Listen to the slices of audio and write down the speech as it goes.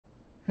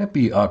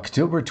Happy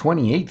October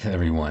 28th,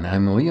 everyone.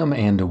 I'm Liam,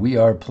 and we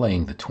are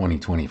playing the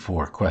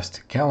 2024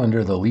 Quest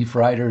Calendar, the Leaf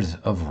Riders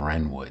of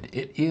Wrenwood.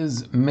 It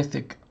is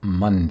Mythic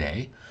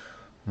Monday.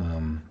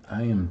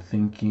 I am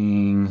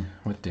thinking,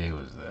 what day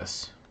was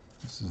this?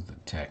 This is the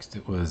text.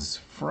 It was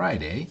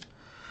Friday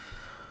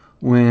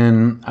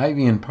when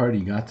Ivy and party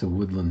got to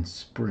Woodland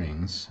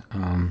Springs.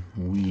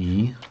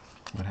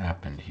 What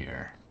happened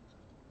here?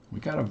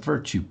 We got a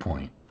virtue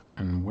point.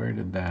 And where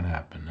did that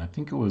happen? I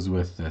think it was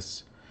with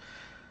this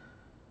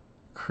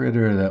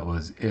critter that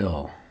was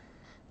ill.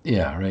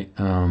 Yeah, right.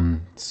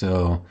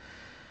 So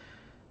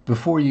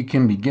before you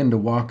can begin to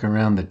walk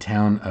around the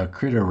town, a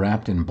critter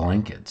wrapped in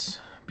blankets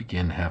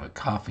began to have a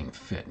coughing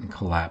fit and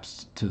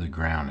collapsed to the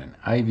ground. And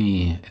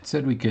Ivy, it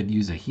said we could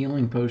use a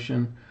healing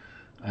potion.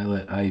 I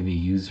let Ivy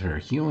use her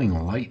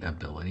healing light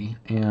ability,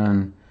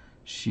 and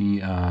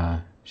she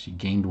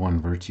gained one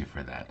virtue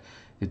for that.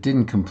 It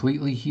didn't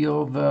completely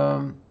heal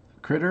the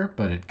critter,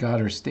 but it got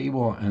her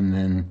stable, and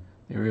then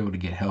they were able to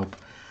get help.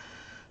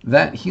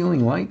 That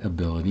healing light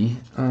ability,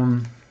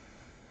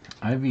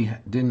 Ivy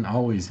didn't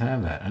always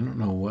have that. I don't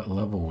know what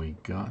level we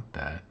got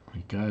that.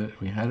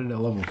 We had it at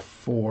level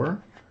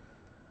 4.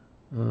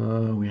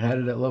 We had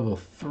it at level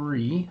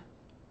 3.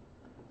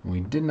 We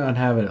did not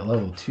have it at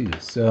level 2.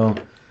 So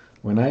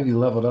when Ivy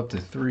leveled up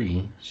to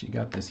 3, she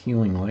got this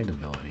healing light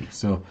ability.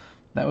 So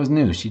that was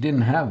new. She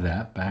didn't have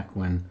that back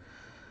when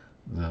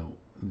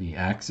the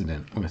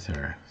accident with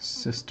her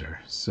sister.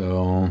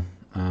 So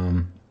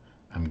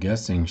I'm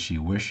guessing she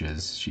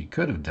wishes she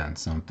could have done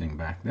something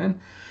back then.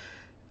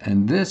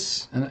 And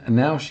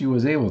now she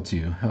was able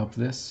to help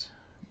this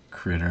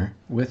critter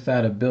with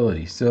that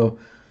ability. So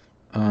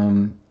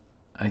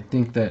I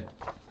think that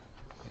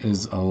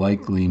is a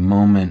likely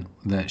moment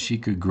that she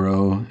could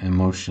grow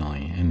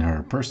emotionally in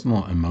her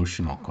personal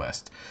emotional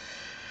quest.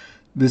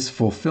 This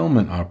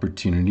fulfillment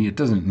opportunity, it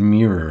doesn't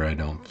mirror, I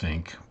don't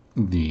think,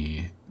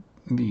 the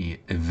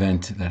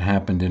event that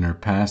happened in her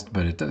past,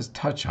 but it does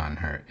touch on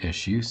her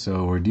issue.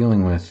 So we're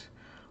dealing with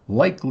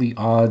likely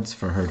odds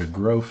for her to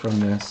grow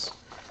from this.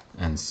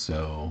 And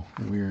so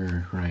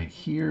we're right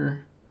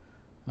here,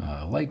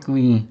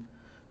 likely.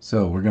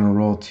 So we're going to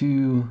roll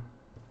 2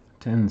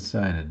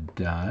 10-sided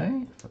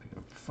die. If I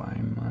can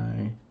find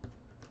my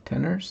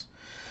tenors.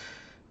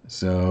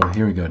 So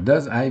here we go.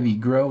 Does Ivy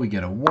grow? We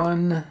get a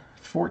 1,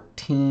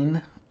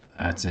 14.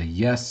 That's a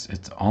yes.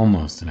 It's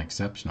almost an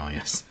exceptional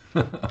yes.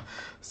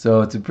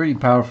 So it's a pretty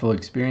powerful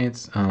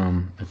experience.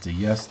 It's a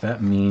yes.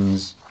 That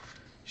means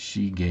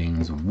she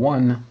gains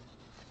 1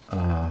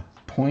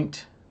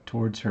 point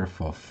towards her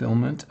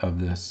fulfillment of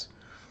this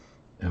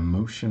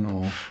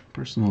personal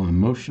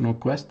emotional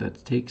quest.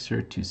 That takes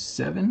her to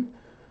 7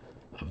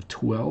 of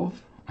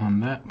 12 on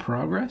that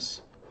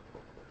progress,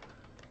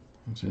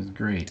 which is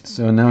great.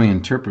 So now we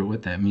interpret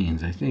what that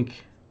means. I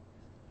think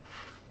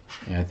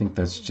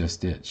that's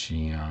just it.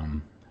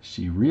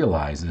 She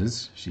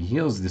realizes, she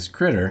heals this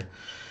critter,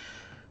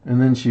 and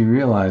then she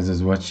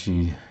realizes what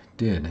she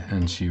did,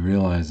 and she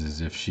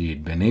realizes if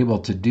she'd been able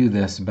to do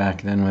this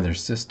back then with her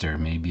sister,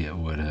 maybe it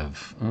would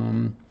have,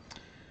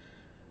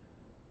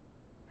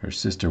 her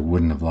sister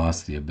wouldn't have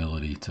lost the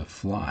ability to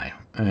fly.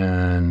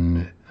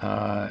 And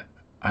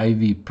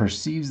Ivy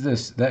perceives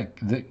this, that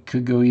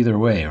could go either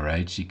way,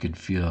 right? She could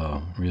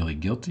feel really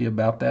guilty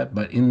about that,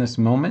 but in this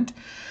moment,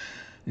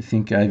 I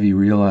think Ivy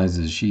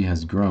realizes she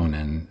has grown,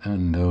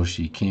 and though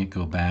she can't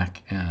go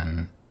back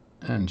and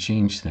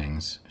change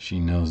things, she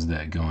knows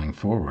that going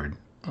forward,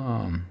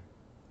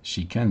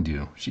 she can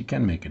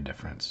make a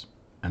difference.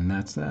 And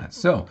that's that.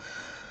 So,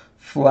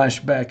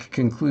 flashback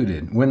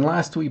concluded. When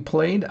last we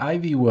played,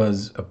 Ivy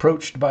was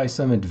approached by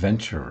some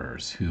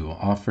adventurers who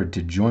offered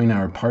to join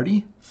our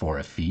party for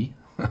a fee.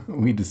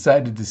 We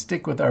decided to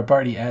stick with our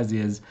party as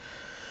is,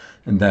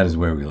 and that is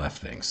where we left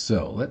things.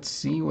 So let's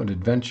see what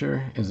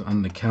adventure is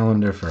on the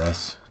calendar for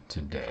us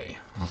today.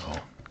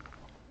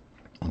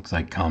 Looks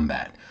like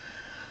combat.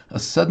 A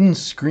sudden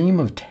scream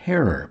of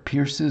terror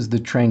pierces the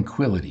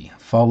tranquility,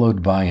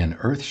 followed by an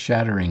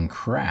earth-shattering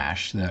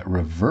crash that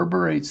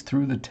reverberates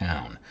through the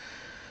town.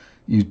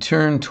 You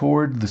turn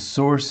toward the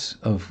source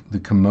of the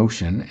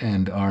commotion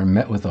and are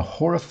met with a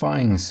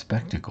horrifying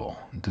spectacle.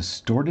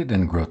 Distorted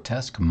and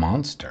grotesque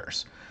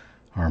monsters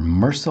are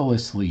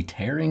mercilessly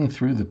tearing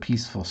through the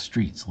peaceful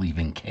streets,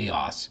 leaving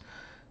chaos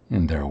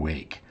in their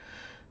wake.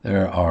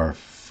 There are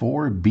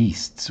 4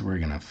 beasts we're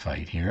going to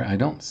fight here. I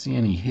don't see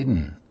any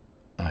hidden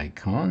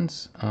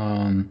icons.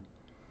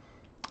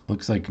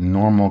 Looks like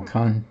normal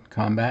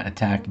combat,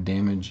 attack,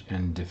 damage,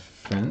 and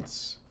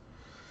defense.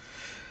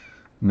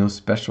 No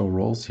special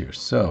rolls here.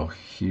 So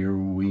here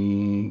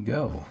we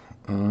go.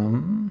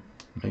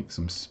 Make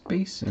some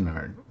space in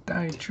our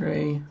die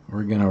tray.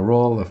 We're going to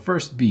roll the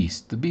first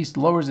beast. The beast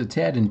lowers its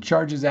head and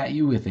charges at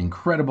you with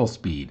incredible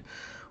speed.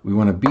 We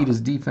want to beat his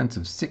defense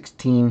of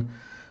 16.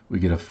 We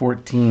get a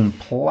 14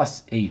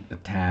 plus 8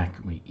 attack.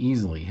 We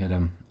easily hit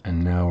him.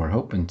 And now we're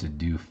hoping to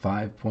do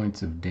 5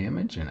 points of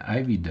damage. And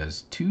Ivy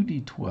does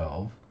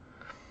 2d12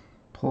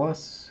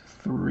 plus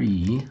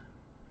 3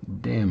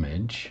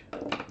 damage.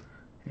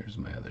 Here's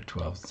my other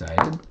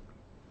 12-sided.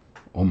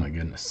 Oh my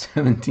goodness.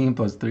 17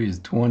 plus 3 is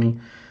 20.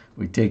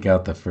 We take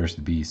out the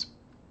first beast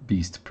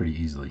pretty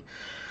easily.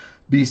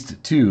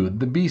 Beast 2.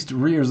 The beast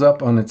rears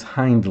up on its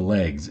hind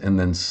legs and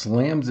then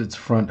slams its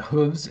front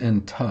hooves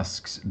and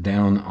tusks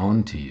down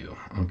onto you.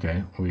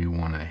 Okay, we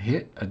want to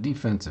hit a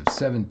defense of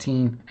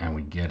 17, and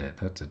we get it.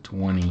 That's a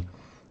 20.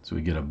 So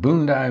we get a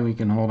boon die we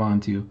can hold on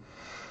to.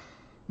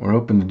 We're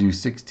open to do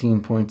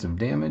 16 points of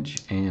damage,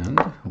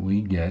 and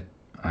we get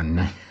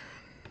a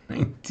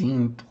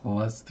 19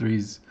 plus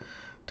 3's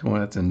 20.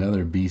 That's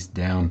another beast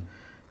down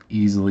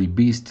easily.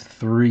 Beast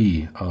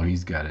 3. Oh,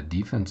 he's got a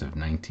defense of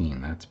 19.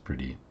 That's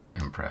pretty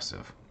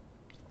impressive.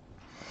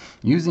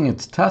 Using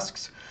its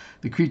tusks,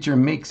 the creature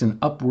makes an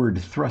upward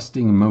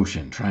thrusting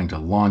motion, trying to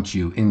launch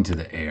you into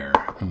the air.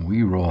 And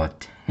we roll a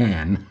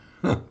 10.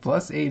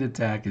 Plus 8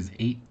 attack is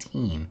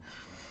 18.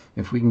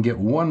 If we can get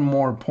one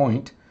more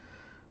point,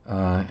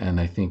 and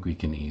I think we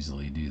can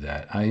easily do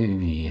that.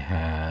 Ivy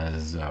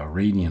has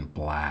Radiant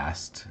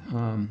Blast.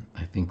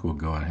 I think we'll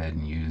go ahead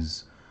and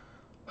use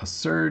a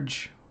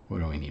Surge. What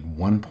do we need?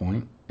 1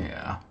 point?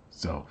 Yeah.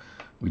 So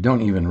we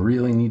don't even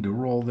really need to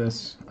roll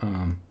this,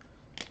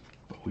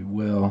 but we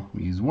will.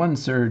 We use 1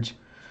 Surge.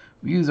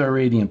 We use our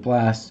Radiant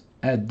Blast,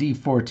 add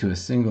D4 to a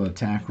single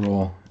attack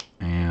roll,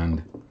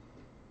 and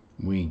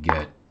we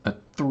get a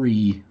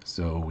 3.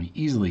 So we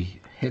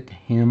easily hit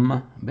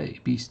him.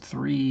 Beast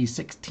 3,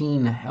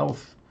 16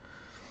 health.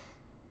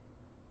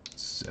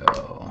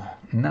 So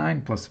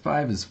 9 plus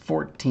 5 is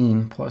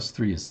 14, plus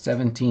 3 is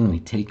 17. We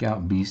take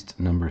out beast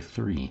number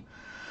 3.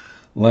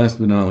 Last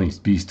but not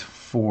least, beast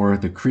 4.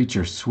 The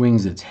creature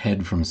swings its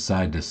head from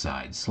side to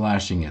side,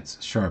 slashing its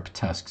sharp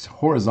tusks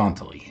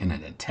horizontally in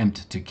an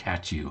attempt to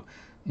catch you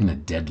in a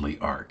deadly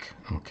arc.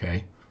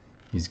 Okay.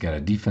 He's got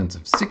a defense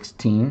of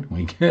 16.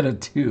 We get a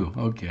 2.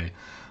 Okay.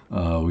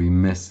 We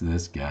miss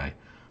this guy.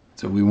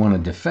 So we want to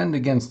defend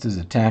against his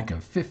attack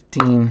of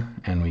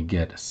 15, and we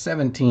get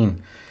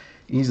 17.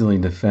 Easily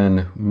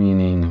defend,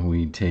 meaning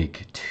we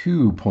take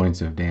 2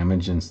 points of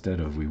damage instead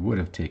of we would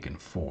have taken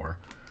 4.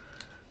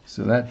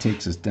 So that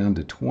takes us down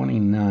to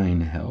 29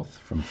 health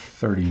from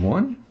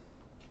 31.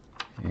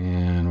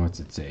 And what's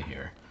it say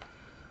here?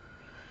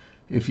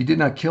 If you did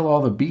not kill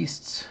all the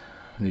beasts,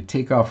 they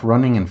take off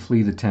running and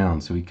flee the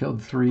town. So we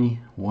killed 3,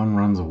 1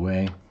 runs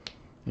away.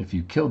 If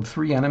you killed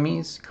 3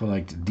 enemies,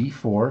 collect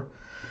D4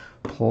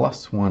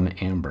 plus 1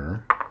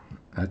 amber.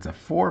 That's a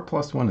 4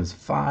 plus 1 is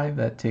 5.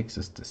 That takes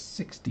us to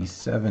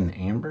 67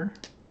 amber.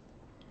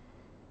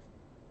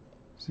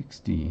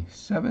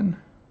 67.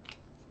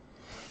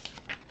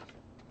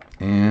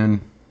 And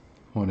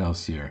what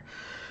else here?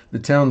 The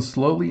town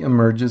slowly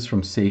emerges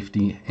from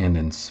safety and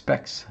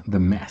inspects the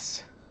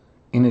mess.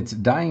 In its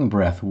dying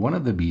breath, one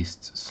of the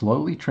beasts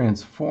slowly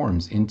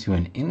transforms into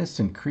an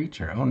innocent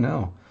creature. Oh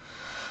no.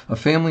 A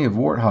family of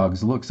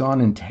warthogs looks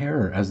on in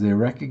terror as they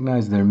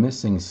recognize their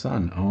missing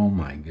son. Oh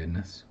my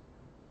goodness.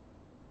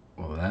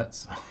 Well,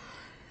 that's...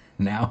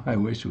 Now I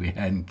wish we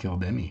hadn't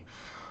killed any.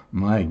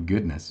 My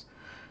goodness.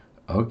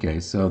 Okay,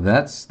 so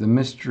that's the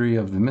mystery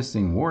of the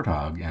missing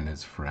warthog and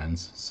his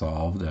friends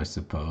solved, I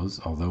suppose.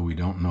 Although we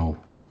don't know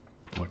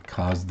what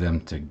caused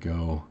them to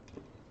go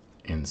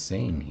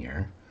insane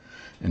here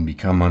and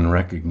become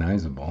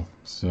unrecognizable.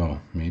 So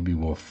maybe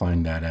we'll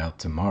find that out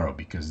tomorrow,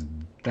 because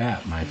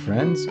that, my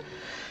friends,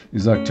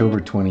 is October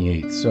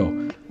 28th.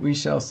 So we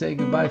shall say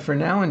goodbye for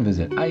now and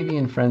visit Ivy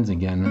and Friends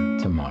again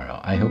tomorrow.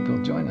 I hope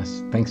you'll join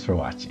us. Thanks for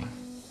watching.